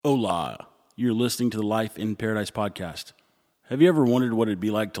Hola, you're listening to the Life in Paradise podcast. Have you ever wondered what it'd be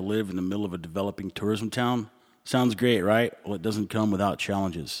like to live in the middle of a developing tourism town? Sounds great, right? Well, it doesn't come without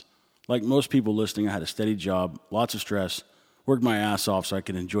challenges. Like most people listening, I had a steady job, lots of stress, worked my ass off so I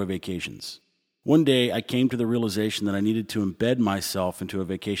could enjoy vacations. One day, I came to the realization that I needed to embed myself into a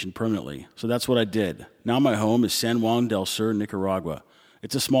vacation permanently, so that's what I did. Now my home is San Juan del Sur, Nicaragua.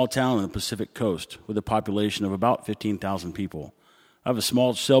 It's a small town on the Pacific coast with a population of about 15,000 people. I have a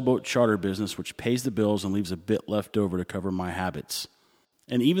small sailboat charter business which pays the bills and leaves a bit left over to cover my habits.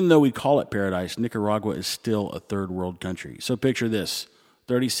 And even though we call it paradise, Nicaragua is still a third world country. So picture this.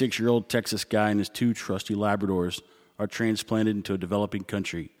 36-year-old Texas guy and his two trusty Labradors are transplanted into a developing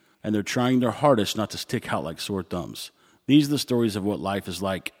country, and they're trying their hardest not to stick out like sore thumbs. These are the stories of what life is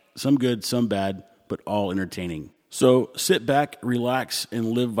like. Some good, some bad, but all entertaining. So sit back, relax,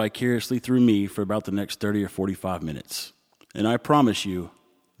 and live vicariously through me for about the next 30 or 45 minutes. And I promise you,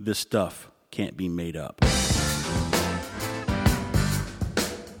 this stuff can't be made up.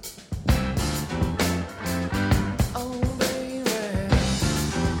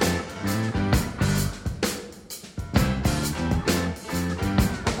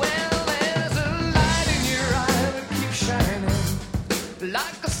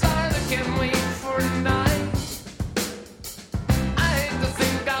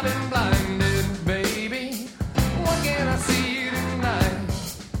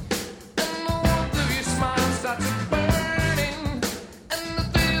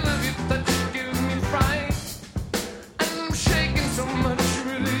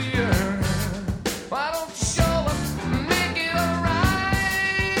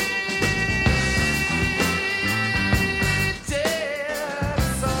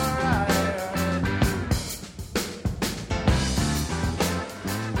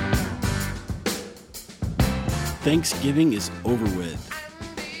 Thanksgiving is over with.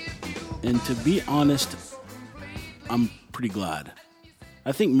 And to be honest, I'm pretty glad.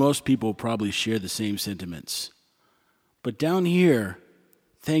 I think most people probably share the same sentiments. But down here,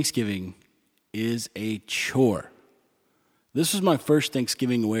 Thanksgiving is a chore. This was my first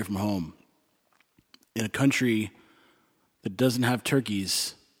Thanksgiving away from home. In a country that doesn't have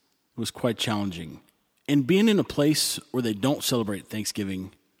turkeys, it was quite challenging. And being in a place where they don't celebrate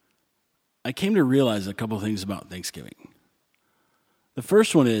Thanksgiving, I came to realize a couple of things about Thanksgiving. The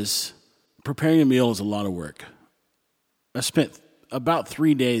first one is preparing a meal is a lot of work. I spent about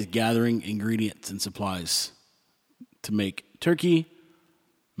 3 days gathering ingredients and supplies to make turkey,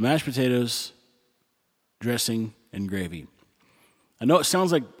 mashed potatoes, dressing, and gravy. I know it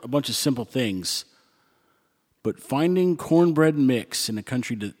sounds like a bunch of simple things, but finding cornbread mix in a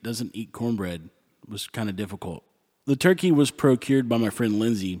country that doesn't eat cornbread was kind of difficult. The turkey was procured by my friend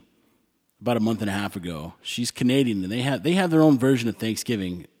Lindsay about a month and a half ago. She's Canadian, and they have their own version of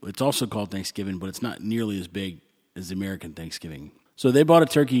Thanksgiving. It's also called Thanksgiving, but it's not nearly as big as the American Thanksgiving. So they bought a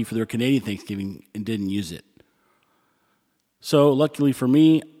turkey for their Canadian Thanksgiving and didn't use it. So luckily for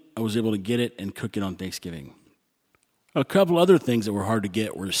me, I was able to get it and cook it on Thanksgiving. A couple other things that were hard to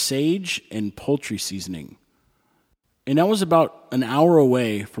get were sage and poultry seasoning. And I was about an hour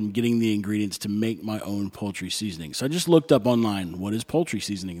away from getting the ingredients to make my own poultry seasoning. So I just looked up online, what is poultry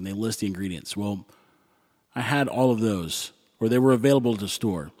seasoning? And they list the ingredients. Well, I had all of those, or they were available at the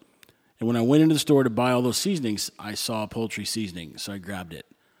store. And when I went into the store to buy all those seasonings, I saw poultry seasoning, so I grabbed it.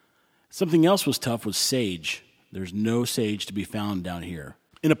 Something else was tough was sage. There's no sage to be found down here.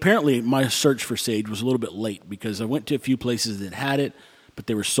 And apparently my search for sage was a little bit late because I went to a few places that had it, but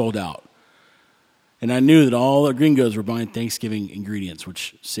they were sold out. And I knew that all the gringos were buying Thanksgiving ingredients,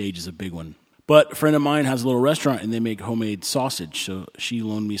 which sage is a big one. But a friend of mine has a little restaurant, and they make homemade sausage, so she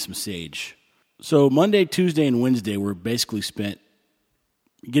loaned me some sage. So Monday, Tuesday, and Wednesday were basically spent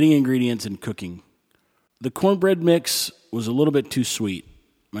getting ingredients and cooking. The cornbread mix was a little bit too sweet.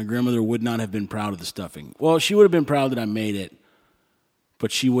 My grandmother would not have been proud of the stuffing. Well, she would have been proud that I made it,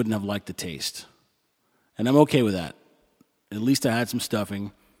 but she wouldn't have liked the taste. And I'm okay with that. At least I had some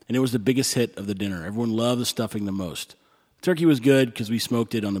stuffing. And it was the biggest hit of the dinner. Everyone loved the stuffing the most. Turkey was good because we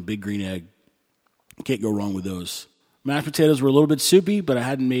smoked it on a big green egg. Can't go wrong with those. Mashed potatoes were a little bit soupy, but I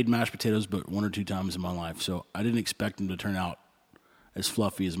hadn't made mashed potatoes but 1 or 2 times in my life, so I didn't expect them to turn out as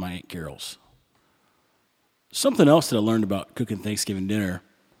fluffy as my Aunt Carol's. Something else that I learned about cooking Thanksgiving dinner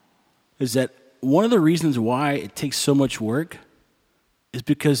is that one of the reasons why it takes so much work is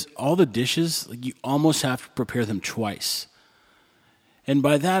because all the dishes, you almost have to prepare them twice. And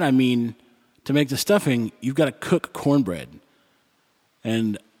by that, I mean, to make the stuffing, you've got to cook cornbread.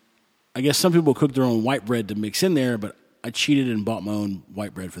 And I guess some people cook their own white bread to mix in there, but I cheated and bought my own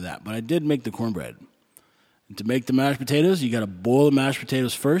white bread for that. But I did make the cornbread. And to make the mashed potatoes, you got to boil the mashed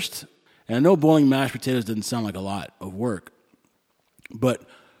potatoes first. And I know boiling mashed potatoes doesn't sound like a lot of work, but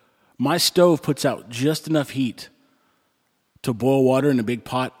my stove puts out just enough heat to boil water in a big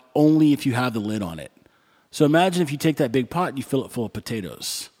pot only if you have the lid on it. So imagine if you take that big pot and you fill it full of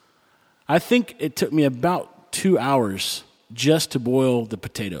potatoes. I think it took me about 2 hours just to boil the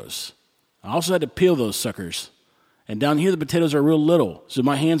potatoes. I also had to peel those suckers. And down here, the potatoes are real little, so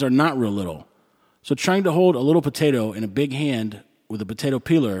my hands are not real little. So trying to hold a little potato in a big hand with a potato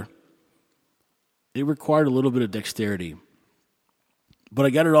peeler, it required a little bit of dexterity. But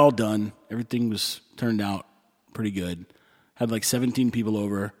I got it all done. Everything was turned out pretty good. Had like 17 people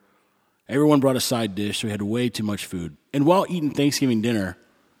over. Everyone brought a side dish, so we had way too much food. And while eating Thanksgiving dinner,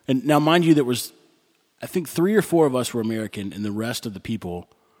 and now mind you, I think 3 or 4 of us were American, and the rest of the people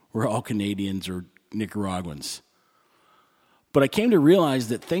were all Canadians or Nicaraguans. But I came to realize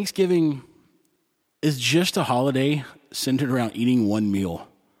that Thanksgiving is just a holiday centered around eating one meal.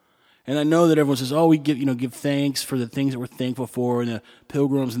 And I know that everyone says, we give thanks for the things that we're thankful for, and the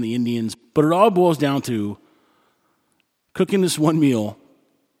Pilgrims and the Indians. But it all boils down to cooking this one meal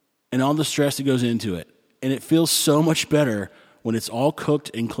and all the stress that goes into it. And it feels so much better when it's all cooked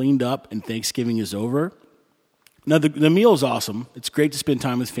and cleaned up and Thanksgiving is over. Now, the meal is awesome. It's great to spend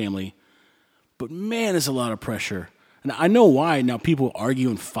time with family. But man, it's a lot of pressure. And I know why now people argue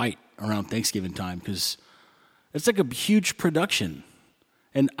and fight around Thanksgiving time, because it's like a huge production.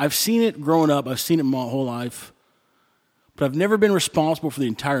 And I've seen it growing up. I've seen it my whole life. But I've never been responsible for the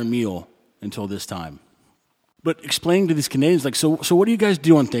entire meal until this time. But explaining to these Canadians, like, so what do you guys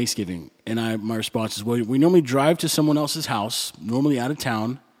do on Thanksgiving? And my response is, well, we normally drive to someone else's house, normally out of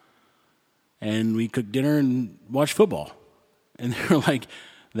town, and we cook dinner and watch football. And they're like,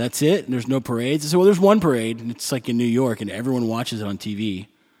 that's it? And there's no parades? I said, well, there's one parade, and it's like in New York, and everyone watches it on TV.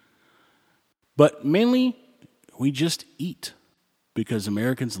 But mainly, we just eat, because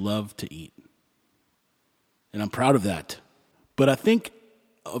Americans love to eat. And I'm proud of that. But I think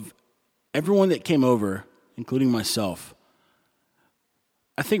of everyone that came over, including myself,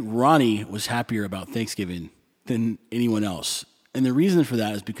 I think Ronnie was happier about Thanksgiving than anyone else. And the reason for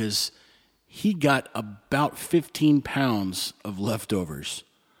that is because he got about 15 pounds of leftovers.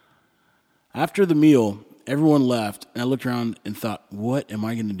 After the meal, everyone left, and I looked around and thought, what am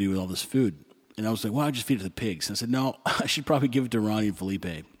I going to do with all this food? And I was like, well, I'll just feed it to the pigs. And I said, no, I should probably give it to Ronnie and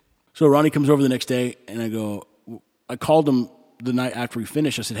Felipe. So Ronnie comes over the next day, and I called him the night after we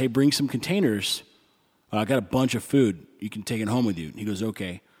finished. I said, hey, bring some containers. I got a bunch of food. You can take it home with you. And he goes,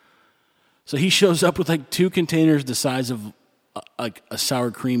 okay. So he shows up with like 2 containers the size of like a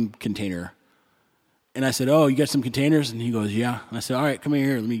sour cream container. And I said, oh, you got some containers? And he goes, yeah. And I said, all right, come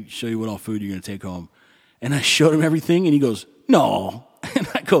here. Let me show you what all food you're going to take home. And I showed him everything, and he goes, no. And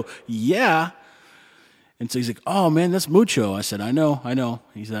I go, yeah. And so he's like, oh, man, that's mucho. I said, I know.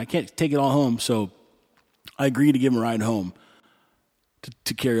 He said, I can't take it all home. So I agreed to give him a ride home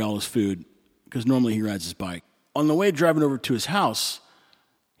to carry all his food, because normally he rides his bike. On the way driving over to his house,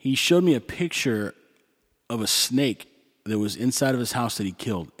 he showed me a picture of a snake that was inside of his house that he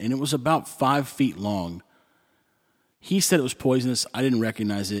killed, and it was about 5 feet long. He said it was poisonous. I didn't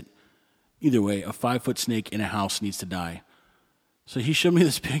recognize it. Either way, a 5-foot snake in a house needs to die. So he showed me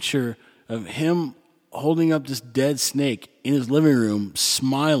this picture of him holding up this dead snake in his living room,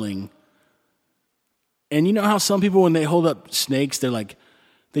 smiling. And you know how some people, when they hold up snakes,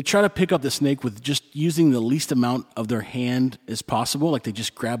 they try to pick up the snake with just using the least amount of their hand as possible. Like they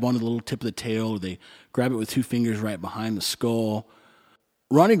just grab onto the little tip of the tail, or they grab it with 2 fingers right behind the skull.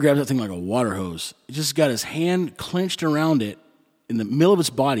 Ronnie grabs that thing like a water hose. He just got his hand clenched around it in the middle of its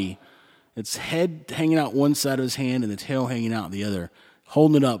body, its head hanging out one side of his hand and the tail hanging out the other,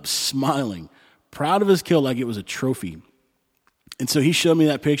 holding it up, smiling, proud of his kill like it was a trophy. And so he showed me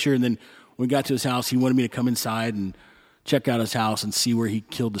that picture, and then when we got to his house, he wanted me to come inside and check out his house and see where he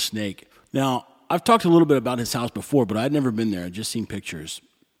killed the snake. Now, I've talked a little bit about his house before, but I'd never been there. I'd just seen pictures.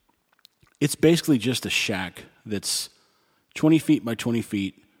 It's basically just a shack that's 20 feet by 20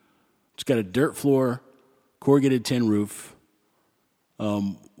 feet. It's got a dirt floor, corrugated tin roof,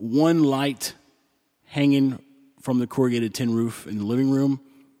 one light hanging from the corrugated tin roof in the living room,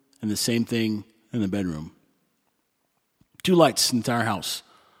 and the same thing in the bedroom. 2 lights in the entire house.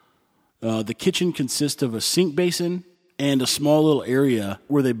 The kitchen consists of a sink basin and a small little area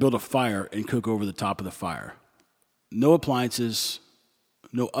where they build a fire and cook over the top of the fire. No appliances,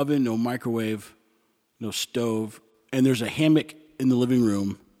 no oven, no microwave, no stove. And there's a hammock in the living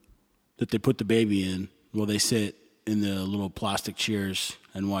room that they put the baby in while they sit in the little plastic chairs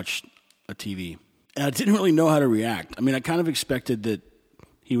and watch a TV. And I didn't really know how to react. I mean, I kind of expected that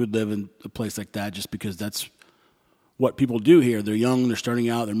he would live in a place like that just because that's what people do here. They're young, they're starting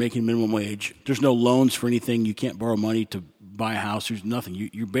out, they're making minimum wage. There's no loans for anything. You can't borrow money to buy a house. There's nothing.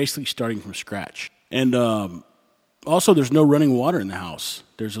 You're basically starting from scratch. And also, there's no running water in the house.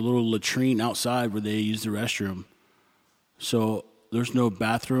 There's a little latrine outside where they use the restroom. So there's no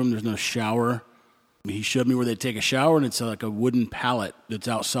bathroom, there's no shower. He showed me where they take a shower, and it's like a wooden pallet that's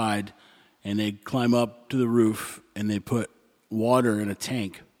outside, and they climb up to the roof, and they put water in a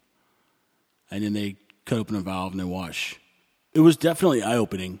tank, and then they cut open a valve and they wash. It was definitely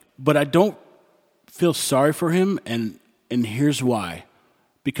eye-opening, but I don't feel sorry for him, and here's why.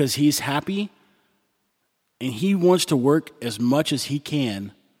 Because he's happy, and he wants to work as much as he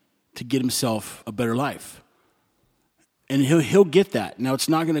can to get himself a better life. And he'll get that. Now, it's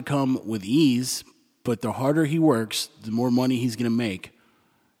not going to come with ease, but the harder he works, the more money he's going to make,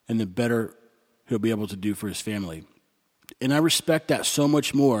 and the better he'll be able to do for his family. And I respect that so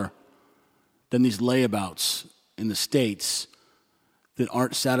much more than these layabouts in the States that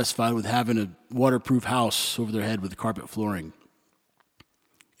aren't satisfied with having a waterproof house over their head with carpet flooring.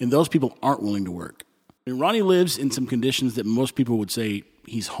 And those people aren't willing to work. And Ronnie lives in some conditions that most people would say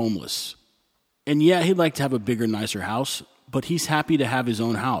he's homeless. And yeah, he'd like to have a bigger, nicer house, but he's happy to have his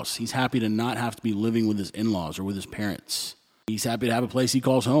own house. He's happy to not have to be living with his in-laws or with his parents. He's happy to have a place he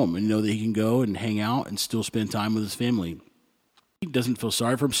calls home and know that he can go and hang out and still spend time with his family. He doesn't feel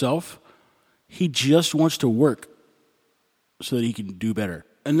sorry for himself. He just wants to work so that he can do better.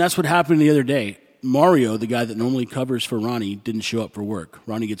 And that's what happened the other day. Mario, the guy that normally covers for Ronnie, didn't show up for work.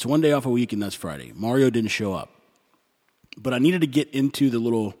 Ronnie gets one day off a week, and that's Friday. Mario didn't show up. But I needed to get into the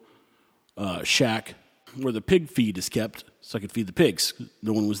little shack where the pig feed is kept so I could feed the pigs.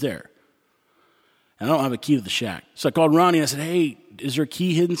 No one was there. And I don't have a key to the shack. So I called Ronnie and I said, hey, is there a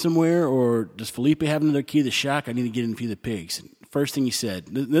key hidden somewhere, or does Felipe have another key to the shack? I need to get in and feed the pigs. And first thing he said,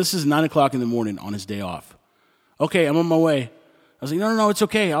 this is 9 o'clock in the morning on his day off. Okay, I'm on my way. I was like, no, it's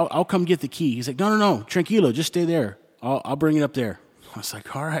okay. I'll come get the key. He's like, no, tranquilo, just stay there. I'll bring it up there. I was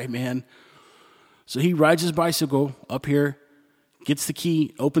like, all right, man. So he rides his bicycle up here, gets the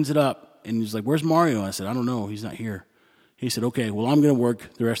key, opens it up, and he's like, where's Mario? I said, I don't know. He's not here. He said, okay, well, I'm going to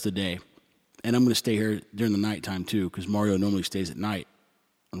work the rest of the day, and I'm going to stay here during the nighttime too, because Mario normally stays at night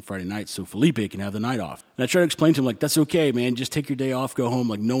on Friday nights, so Felipe can have the night off. And I tried to explain to him, like, that's okay, man. Just take your day off, go home.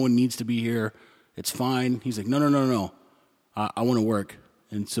 Like, no one needs to be here. It's fine. He's like, no. I want to work.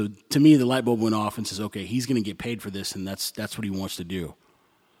 And so to me, the light bulb went off and says, okay, he's going to get paid for this, and that's what he wants to do.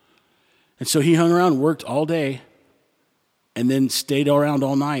 And so he hung around, worked all day, and then stayed around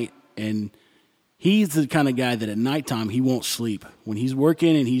all night. And he's the kind of guy that at nighttime, he won't sleep. When he's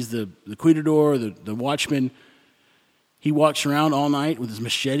working and he's the cuidador, the watchman, he walks around all night with his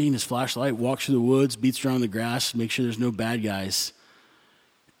machete and his flashlight, walks through the woods, beats around the grass, makes sure there's no bad guys.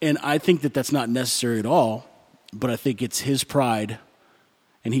 And I think that that's not necessary at all, but I think it's his pride.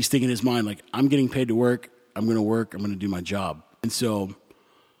 And he's thinking in his mind, like, I'm getting paid to work, I'm going to do my job. And so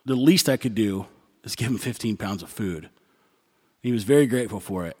the least I could do is give him 15 pounds of food. He was very grateful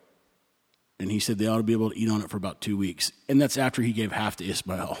for it. And he said they ought to be able to eat on it for about 2 weeks. And that's after he gave half to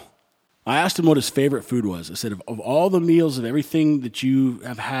Ismael. I asked him what his favorite food was. I said, of all the meals, of everything that you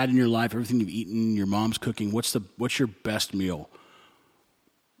have had in your life, everything you've eaten, your mom's cooking, what's your best meal?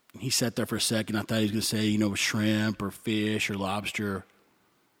 He sat there for a second. I thought he was going to say, shrimp or fish or lobster.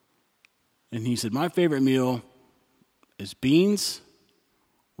 And he said, my favorite meal is beans,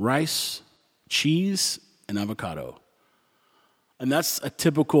 rice, cheese, and avocado. And that's a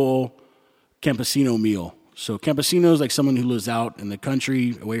typical campesino meal. So campesino is like someone who lives out in the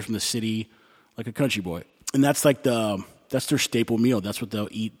country, away from the city, like a country boy. And that's that's their staple meal. That's what they'll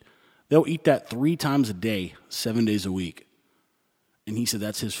eat. They'll eat that 3 times a day, 7 days a week. And he said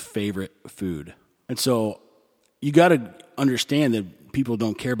that's his favorite food. And so you got to understand that people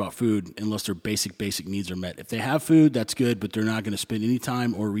don't care about food unless their basic needs are met. If they have food, that's good, but they're not going to spend any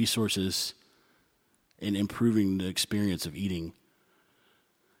time or resources in improving the experience of eating.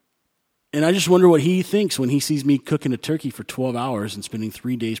 And I just wonder what he thinks when he sees me cooking a turkey for 12 hours and spending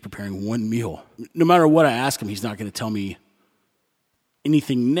 3 days preparing one meal. No matter what I ask him, he's not going to tell me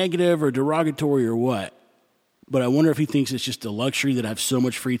anything negative or derogatory or what. But I wonder if he thinks it's just a luxury that I have so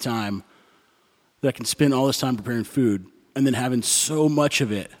much free time that I can spend all this time preparing food and then having so much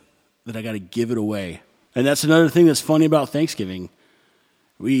of it that I got to give it away. And that's another thing that's funny about Thanksgiving.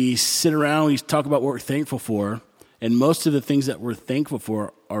 We sit around, we talk about what we're thankful for, and most of the things that we're thankful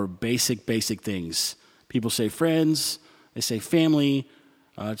for are basic things. People say friends, they say family,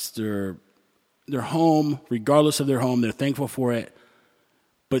 it's their home, regardless of their home, they're thankful for it.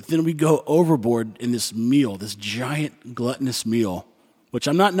 But then we go overboard in this meal, this giant gluttonous meal, which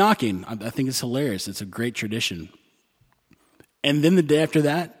I'm not knocking. I think it's hilarious. It's a great tradition. And then the day after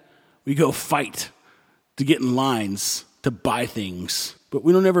that, we go fight to get in lines to buy things. But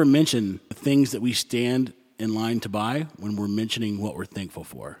we don't ever mention the things that we stand in line to buy when we're mentioning what we're thankful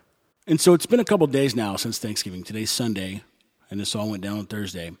for. And so it's been a couple days now since Thanksgiving. Today's Sunday, and this all went down on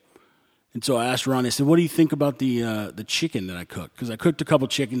Thursday. And so I asked Ron, I said, what do you think about the chicken that I cooked? Because I cooked a couple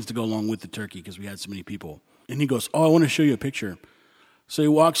chickens to go along with the turkey because we had so many people. And he goes, oh, I want to show you a picture. So he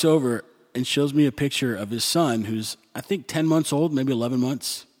walks over and shows me a picture of his son, who's, I think, 10 months old, maybe 11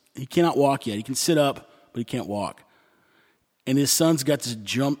 months. He cannot walk yet. He can sit up, but he can't walk. And his son's got this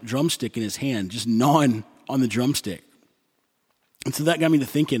drumstick in his hand, just gnawing on the drumstick. And so that got me to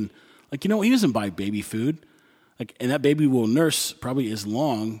thinking, like, he doesn't buy baby food. Like, and that baby will nurse probably as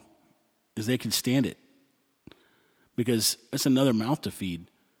long as they can stand it, because it's another mouth to feed.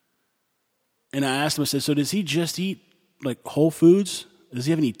 And I asked him, I said, so does he just eat like whole foods? Does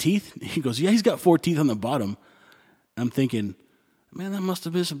he have any teeth? He goes, yeah, he's got 4 teeth on the bottom. I'm thinking, man, that must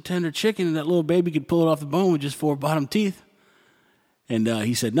have been some tender chicken, and that little baby could pull it off the bone with just 4 bottom teeth. And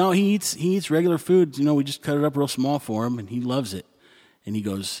he said, no, he eats regular food. We just cut it up real small for him, and he loves it. And he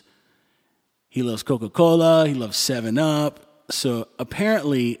goes, he loves Coca-Cola, he loves 7-Up. So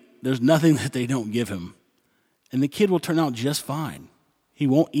apparently there's nothing that they don't give him. And the kid will turn out just fine. He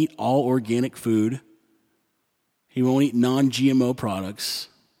won't eat all organic food. He won't eat non-GMO products.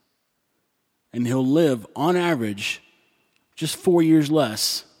 And he'll live, on average, just 4 years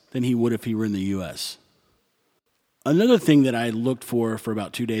less than he would if he were in the U.S. Another thing that I looked for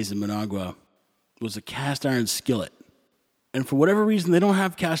about 2 days in Managua was a cast iron skillet. And for whatever reason, they don't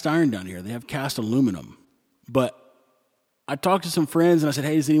have cast iron down here. They have cast aluminum. But I talked to some friends, and I said,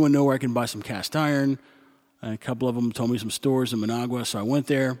 hey, does anyone know where I can buy some cast iron? And a couple of them told me some stores in Managua, so I went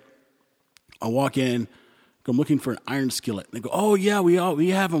there. I walk in, I'm looking for an iron skillet. They go, oh, yeah, we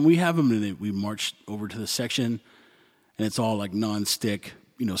have them. And we marched over to the section, and it's all like non-stick,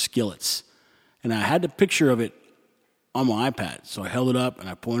 skillets. And I had the picture of it on my iPad. So I held it up, and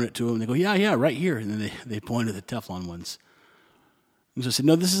I pointed it to them. They go, yeah, right here. And then they pointed to the Teflon ones. And so I said,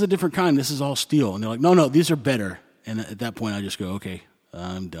 no, this is a different kind. This is all steel. And they're like, no, these are better. And at that point, I just go, okay,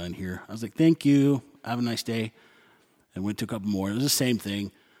 I'm done here. I was like, thank you. Have a nice day. And went to a couple more. It was the same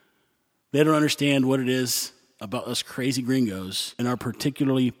thing. They don't understand what it is about us crazy gringos and our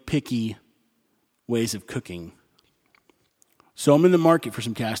particularly picky ways of cooking. So I'm in the market for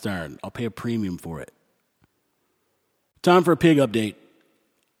some cast iron. I'll pay a premium for it. Time for a pig update.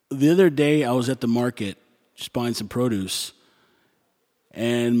 The other day, I was at the market just buying some produce,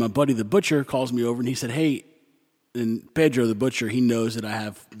 and my buddy the butcher calls me over, and he said, hey, and Pedro the butcher, he knows that I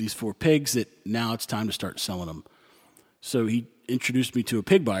have these 4 pigs, that now it's time to start selling them. So he introduced me to a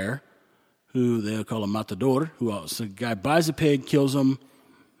pig buyer, who they'll call a matador, so the guy buys a pig, kills them,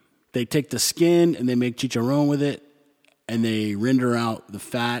 they take the skin, and they make chicharron with it, and they render out the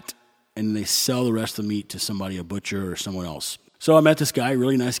fat, and they sell the rest of the meat to somebody, a butcher or someone else. So I met this guy,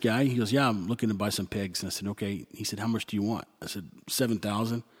 really nice guy. He goes, yeah, I'm looking to buy some pigs. And I said, okay. He said, how much do you want? I said,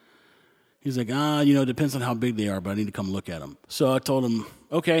 $7,000. He's like, it depends on how big they are, but I need to come look at them. So I told him,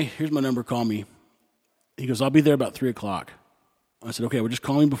 okay, here's my number, call me. He goes, I'll be there about 3 o'clock. I said, okay, well, just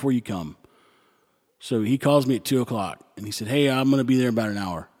call me before you come. So he calls me at 2 o'clock, and he said, hey, I'm going to be there about an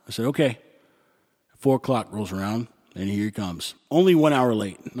hour. I said, okay. 4 o'clock rolls around, and here he comes. Only 1 hour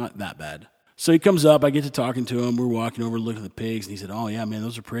late, not that bad. So he comes up, I get to talking to him, we're walking over looking at the pigs, and he said, oh, yeah, man,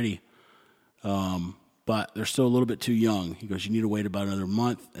 those are pretty. But they're still a little bit too young. He goes, you need to wait about another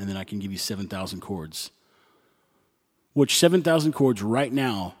month, and then I can give you 7,000 cords. Which 7,000 cords right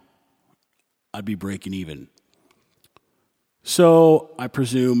now, I'd be breaking even. So I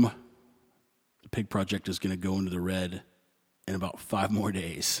presume the pig project is going to go into the red in about 5 more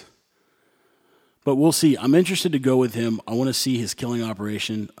days. But we'll see. I'm interested to go with him. I want to see his killing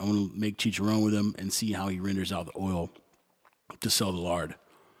operation. I want to make chicharron with him and see how he renders out the oil to sell the lard.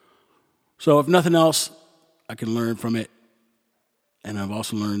 So if nothing else, I can learn from it. And I've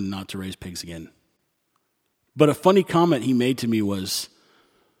also learned not to raise pigs again. But a funny comment he made to me was,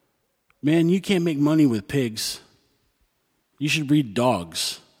 man, you can't make money with pigs. You should breed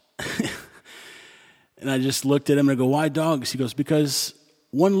dogs. And I just looked at him and I go, why dogs? He goes, because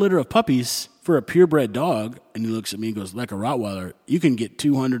 1 litter of puppies for a purebred dog, and he looks at me and goes, like a Rottweiler, you can get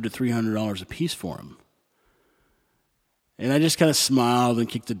 $200 to $300 a piece for him. And I just kind of smiled and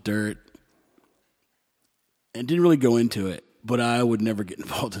kicked the dirt and didn't really go into it, but I would never get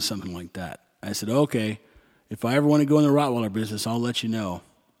involved in something like that. I said, okay, if I ever want to go in the Rottweiler business, I'll let you know.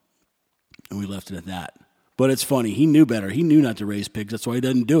 And we left it at that. But it's funny. He knew better. He knew not to raise pigs. That's why he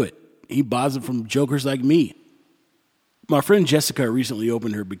doesn't do it. He buys them from jokers like me. My friend Jessica recently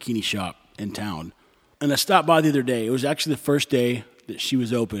opened her bikini shop in town. And I stopped by the other day. It was actually the first day that she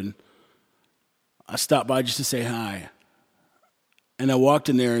was open. I stopped by just to say hi. And I walked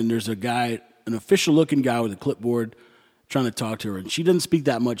in there, and there's a guy, an official-looking guy with a clipboard trying to talk to her. And she doesn't speak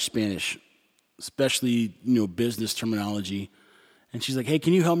that much Spanish, especially, business terminology. And she's like, hey,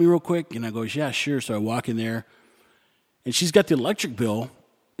 can you help me real quick? And I go, yeah, sure. So I walk in there, and she's got the electric bill,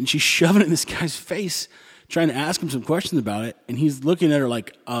 and she's shoving it in this guy's face, trying to ask him some questions about it. And he's looking at her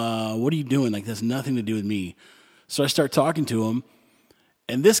like, what are you doing? Like, that's nothing to do with me. So I start talking to him.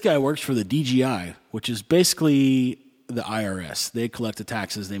 And this guy works for the DGI, which is basically the IRS. They collect the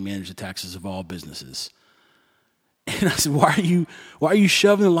taxes. They manage the taxes of all businesses. And I said, why are you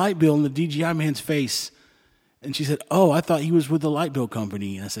shoving the light bill in the DGI man's face? And she said, oh, I thought he was with the light bill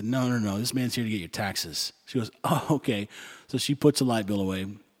company. And I said, no. This man's here to get your taxes. She goes, oh, okay. So she puts the light bill away.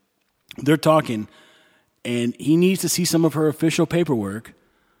 They're talking, and he needs to see some of her official paperwork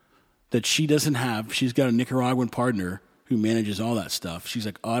that she doesn't have. She's got a Nicaraguan partner who manages all that stuff. She's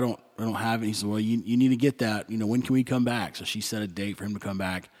like, oh, I don't have it. He said, well, you need to get that. When can we come back? So she set a date for him to come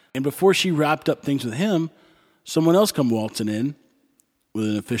back. And before she wrapped up things with him, someone else come waltzing in with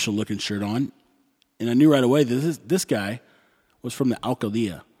an official-looking shirt on. And I knew right away that this guy was from the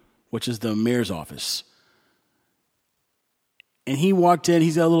Alcaldía, which is the mayor's office. And he walked in.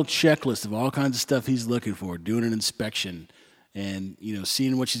 He's got a little checklist of all kinds of stuff he's looking for, doing an inspection and,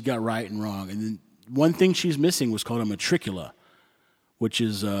 seeing what she's got right and wrong. And then one thing she's missing was called a matricula, which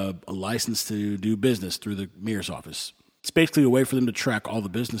is a license to do business through the mayor's office. It's basically a way for them to track all the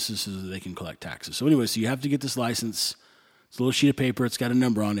businesses so that they can collect taxes. So anyway, so you have to get this license. It's a little sheet of paper. It's got a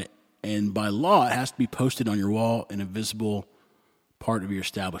number on it. And by law, it has to be posted on your wall in a visible part of your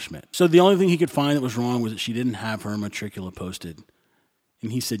establishment. So the only thing he could find that was wrong was that she didn't have her matricula posted.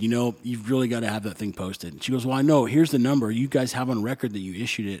 And he said, you've really got to have that thing posted. And she goes, well, I know. Here's the number. You guys have on record that you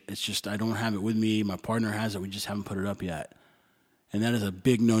issued it. It's just I don't have it with me. My partner has it. We just haven't put it up yet. And that is a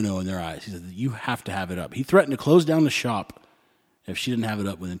big no-no in their eyes. He said, you have to have it up. He threatened to close down the shop if she didn't have it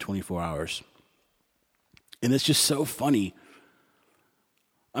up within 24 hours. And it's just so funny.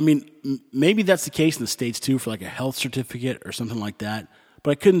 I mean, maybe that's the case in the States, too, for like a health certificate or something like that.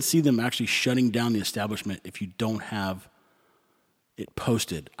 But I couldn't see them actually shutting down the establishment if you don't have it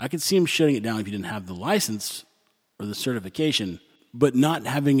posted. I could see them shutting it down if you didn't have the license or the certification, but not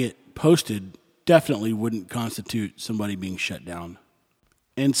having it posted definitely wouldn't constitute somebody being shut down.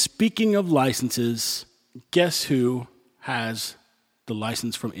 And speaking of licenses, guess who has the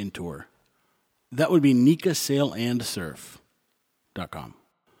license from Intour? That would be Nika Sail and Surf.com.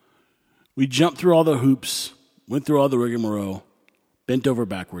 We jumped through all the hoops, went through all the rigmarole, bent over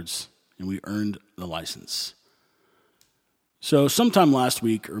backwards, and we earned the license. So sometime last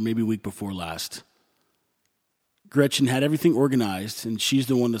week, or maybe week before last, Gretchen had everything organized, and she's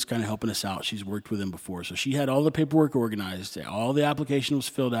the one that's kind of helping us out. She's worked with him before. So she had all the paperwork organized, all the application was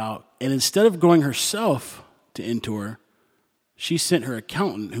filled out, and instead of going herself to Intour, she sent her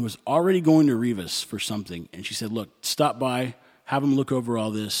accountant, who was already going to Rivas for something, and she said, look, stop by, have him look over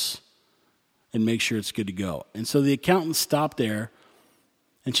all this, and make sure it's good to go. And so the accountant stopped there,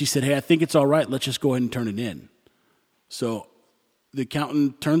 and she said, hey, I think it's all right. Let's just go ahead and turn it in. So the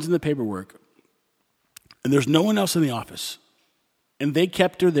accountant turns in the paperwork, and there's no one else in the office. And they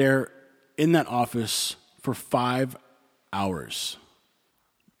kept her there in that office for 5 hours.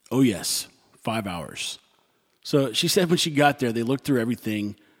 Oh, yes, 5 hours. So she said when she got there, they looked through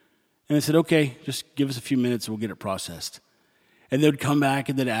everything, and they said, okay, just give us a few minutes, and we'll get it processed. And they would come back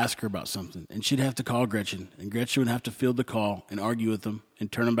and they'd ask her about something. And she'd have to call Gretchen. And Gretchen would have to field the call and argue with them and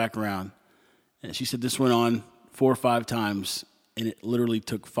turn them back around. And she said this went on 4 or 5 times, and it literally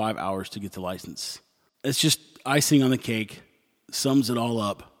took 5 hours to get the license. It's just icing on the cake. Sums it all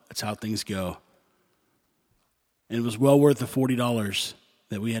up. That's how things go. And it was well worth the $40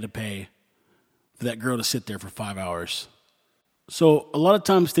 that we had to pay for that girl to sit there for 5 hours. So a lot of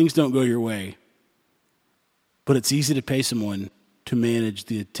times things don't go your way, but it's easy to pay someone to manage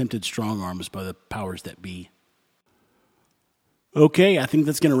the attempted strong arms by the powers that be. Okay, I think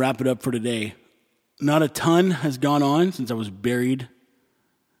that's going to wrap it up for today. Not a ton has gone on since I was buried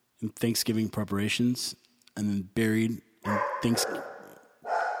in Thanksgiving preparations and then buried in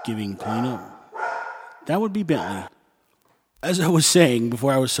Thanksgiving cleanup. That would be Bentley. As I was saying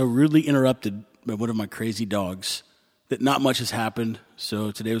before I was so rudely interrupted by one of my crazy dogs, that not much has happened, so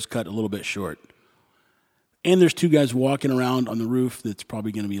today was cut a little bit short. And there's 2 guys walking around on the roof that's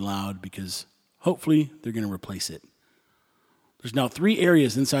probably going to be loud because hopefully they're going to replace it. There's now 3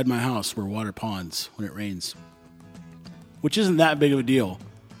 areas inside my house where water ponds when it rains, which isn't that big of a deal.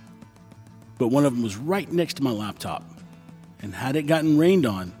 But one of them was right next to my laptop. And had it gotten rained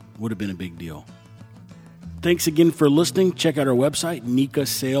on, it would have been a big deal. Thanks again for listening. Check out our website,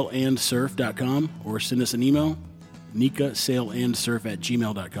 nikasailandsurf.com, or send us an email,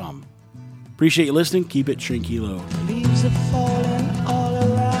 nikasailandsurf@gmail.com. Appreciate you listening. Keep it tranquilo. Leaves are falling all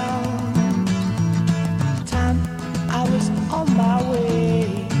around. Time I was on my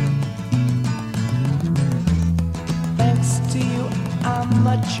way. Thanks to you, I'm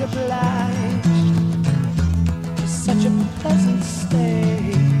much obliged. Such a pleasant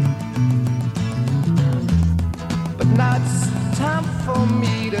stay. But now it's time for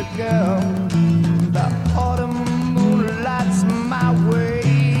me to go. The autumn moonlight's my way.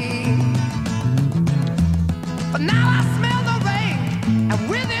 But now I smell the rain, and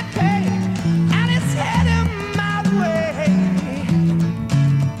with it pain, and it's heading my way.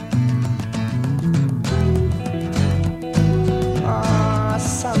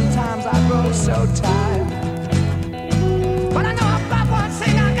 Sometimes I grow so tired.